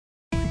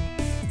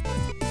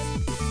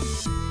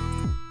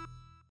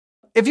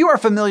if you are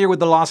familiar with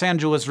the Los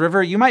Angeles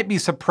River, you might be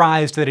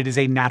surprised that it is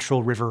a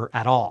natural river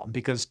at all,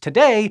 because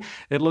today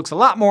it looks a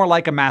lot more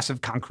like a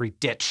massive concrete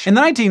ditch. In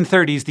the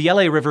 1930s, the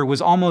LA River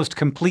was almost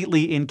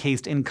completely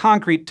encased in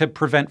concrete to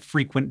prevent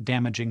frequent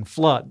damaging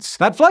floods.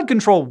 That flood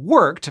control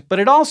worked, but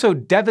it also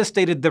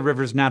devastated the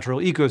river's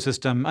natural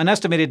ecosystem. An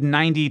estimated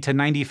 90 to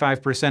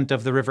 95%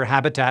 of the river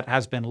habitat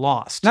has been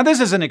lost. Now, this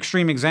is an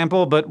extreme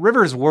example, but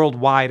rivers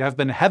worldwide have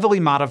been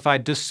heavily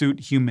modified to suit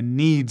human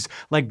needs,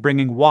 like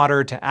bringing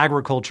water to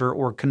agriculture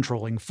or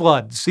controlling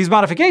floods. These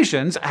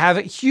modifications have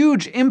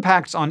huge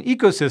impacts on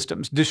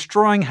ecosystems,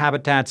 destroying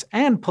habitats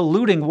and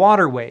polluting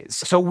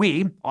waterways. So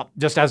we,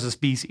 just as a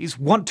species,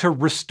 want to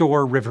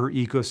restore river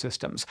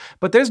ecosystems.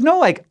 But there's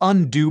no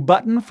undo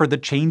button for the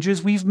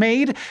changes we've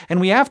made,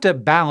 and we have to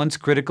balance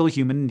critical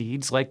human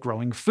needs like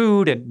growing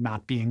food and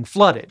not being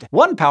flooded.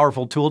 One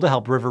powerful tool to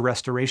help river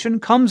restoration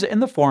comes in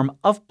the form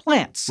of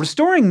plants.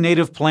 Restoring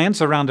native plants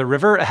around a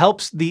river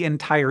helps the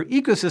entire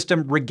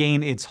ecosystem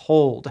regain its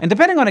hold. And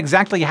depending on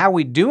exactly how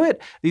we do it,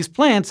 these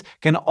plants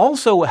can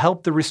also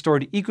help the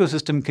restored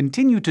ecosystem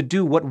continue to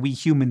do what we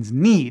humans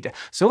need.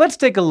 So let's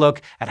take a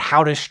look at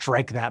how to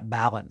strike that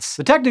balance.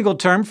 The technical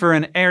term for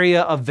an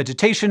area of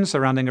vegetation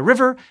surrounding a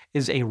river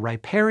is a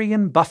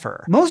riparian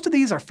buffer. Most of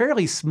these are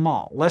fairly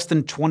small, less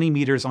than 20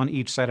 meters on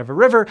each side of a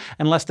river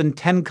and less than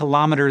 10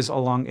 kilometers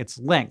along its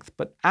length.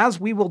 But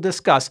as we will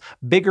discuss,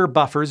 bigger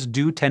buffers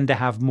do tend to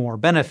have more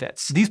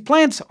benefits. These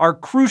plants are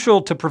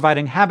crucial to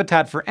providing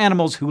habitat for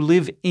animals who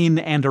live in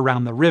and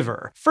around the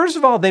river. First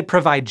of all, they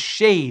provide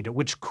shade,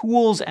 which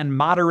cools and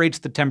moderates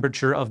the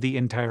temperature of the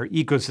entire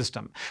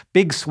ecosystem.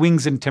 Big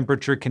swings in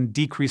temperature can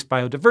decrease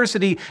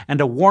biodiversity,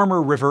 and a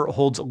warmer river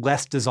holds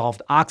less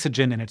dissolved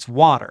oxygen in its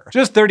water.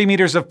 Just 30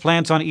 meters of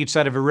plants on each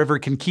side of a river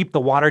can keep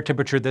the water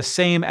temperature the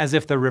same as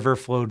if the river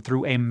flowed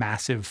through a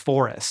massive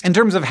forest. In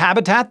terms of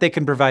habitat, they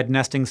can provide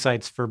nesting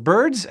sites for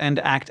birds and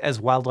act as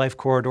wildlife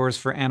corridors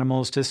for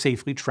animals to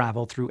safely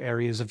travel through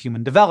areas of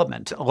human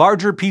development.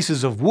 Larger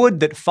pieces of wood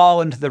that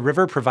fall into the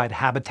river provide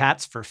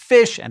habitats for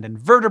fish and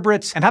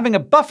invertebrates, and having a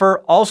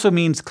buffer also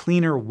means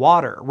cleaner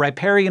water.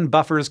 Riparian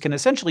buffers can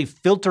essentially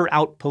filter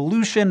out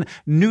pollution,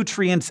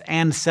 nutrients,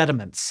 and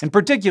sediments. In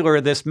particular,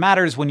 this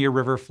matters when your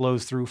river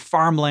flows through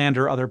farmland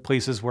or other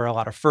places where a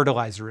lot of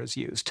fertilizer is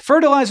used.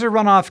 Fertilizer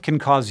runoff can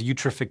cause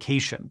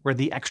eutrophication, where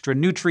the extra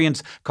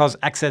nutrients cause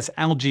excess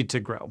algae to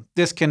grow.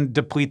 This can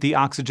deplete the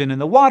oxygen in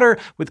the water,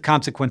 with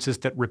consequences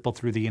that ripple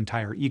through the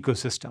entire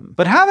ecosystem.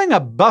 But having a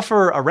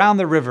buffer around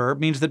the river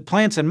means that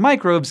plants and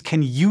microbes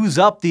can use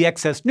up the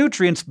excess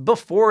nutrients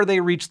before they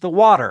reach the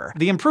water.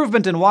 The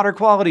improvement in water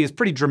quality is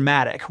pretty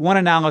dramatic. One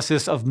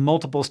analysis of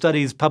multiple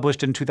studies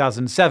published in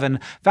 2007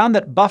 found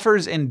that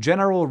buffers in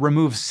general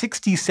remove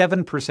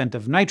 67%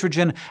 of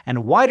nitrogen,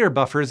 and wider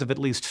buffers of at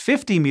least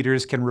 50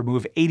 meters can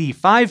remove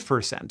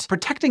 85%.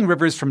 Protecting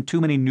rivers from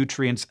too many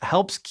nutrients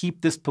helps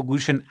keep this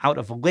pollution out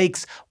of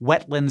lakes,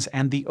 wetlands,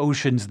 and the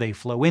oceans they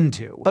flow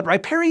into. But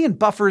riparian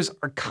buffers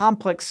are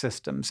complex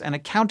systems, and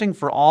accounting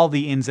for all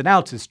the ins and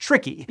outs is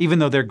tricky. Even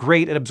though they're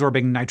great at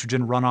absorbing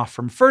nitrogen runoff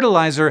from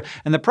fertilizer,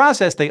 in the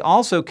process they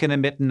also can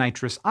emit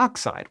nitrous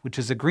oxide, which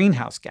is a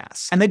greenhouse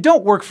gas. And they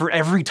don't work for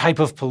every type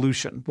of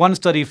pollution. One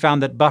study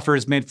found that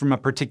buffers made from a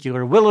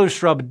particular willow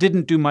shrub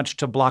didn't do much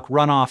to block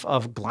runoff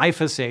of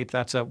glyphosate.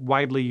 That's a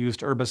widely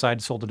used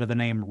herbicide sold under the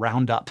name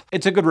Roundup.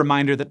 It's a good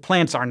reminder that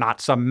plants are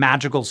not some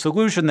magical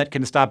solution that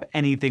can stop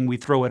anything we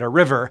throw at a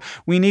river.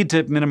 We need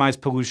to minimize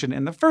pollution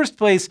in the first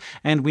place,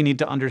 and we need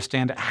to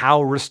understand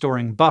how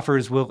restoring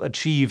buffers will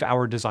achieve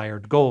our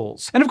desired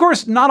goals. And of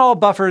course, not all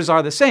buffers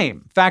are the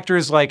same.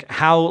 Factors like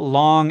how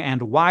long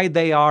and wide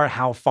they are,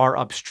 how far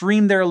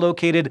upstream they're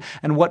located,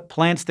 and what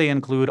plants they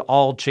include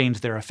all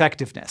change their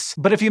effectiveness.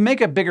 But if you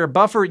make a bigger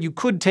buffer, you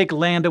could take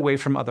land away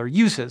from other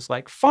uses,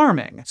 like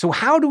farming. So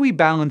how do we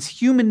balance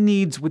human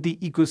needs with the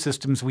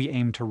ecosystems we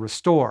aim to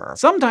restore?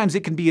 Sometimes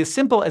it can be as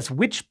simple as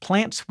which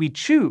plants we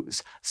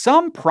choose.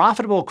 Some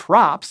profitable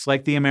crops,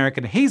 like the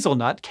American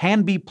hazelnut,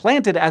 can be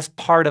planted as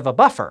part of a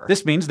buffer.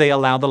 This means they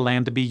allow the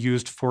land to be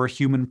used for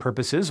human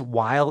purposes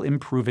while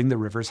improving the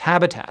river's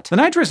habitat. The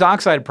nitrous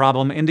oxide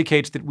problem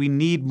indicates that we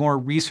need more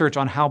research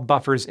on how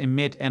buffers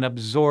emit and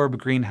absorb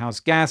greenhouse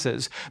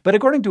gases, but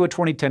according to a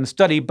 2010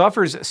 study,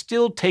 buffers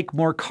still take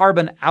more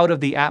carbon out of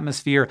the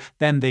atmosphere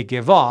than they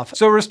give off,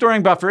 so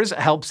restoring buffers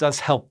helps us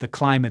help the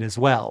climate as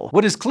well.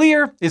 What is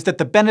clear is that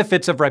the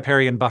benefits of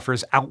riparian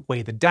buffers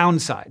outweigh the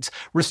downsides.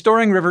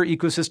 Restoring river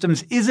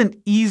ecosystems isn't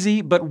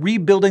easy, but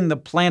rebuilding the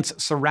plants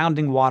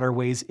surrounding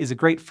waterways is a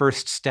great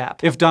first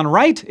step. If done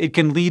right, it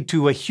can lead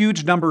to a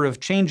huge number of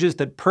changes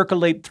that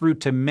percolate through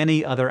to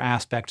many other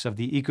aspects of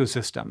the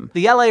ecosystem.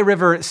 The LA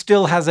River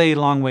still has a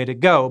long way to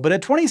go, but a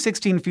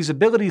 2016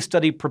 feasibility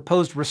study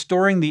proposed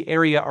restoring the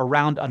area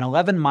around an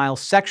 11-mile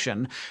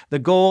section. The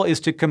goal is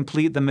to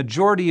complete the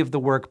majority of the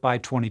work by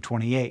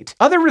 2028.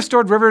 Other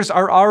restored rivers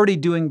are already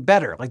doing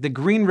better, like the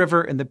Green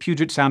River in the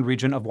Puget Sound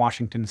region of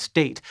Washington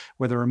state,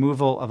 where the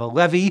removal of a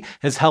levee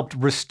has helped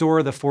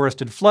restore the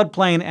forested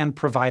floodplain and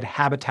provide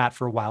habitat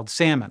for wild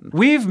salmon.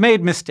 We've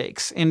made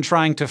mistakes in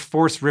trying to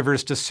force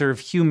rivers to serve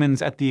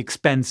humans at the expense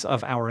expense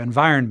of our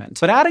environment.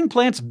 But adding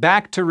plants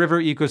back to river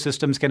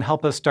ecosystems can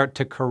help us start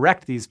to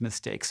correct these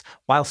mistakes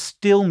while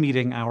still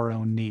meeting our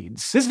own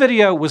needs. This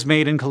video was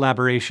made in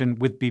collaboration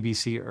with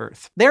BBC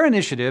Earth. Their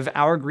initiative,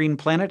 Our Green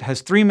Planet,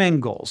 has three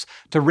main goals: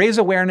 to raise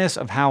awareness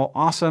of how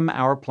awesome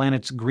our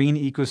planet's green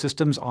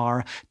ecosystems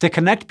are, to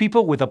connect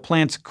people with a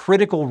plant's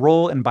critical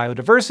role in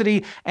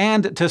biodiversity,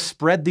 and to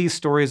spread these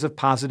stories of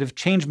positive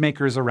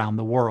changemakers around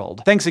the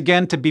world. Thanks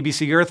again to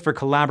BBC Earth for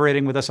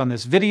collaborating with us on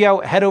this video.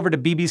 Head over to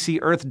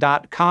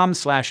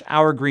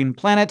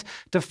bbcearth.com/ourgreenplanet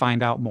to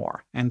find out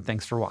more. And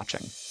thanks for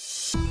watching.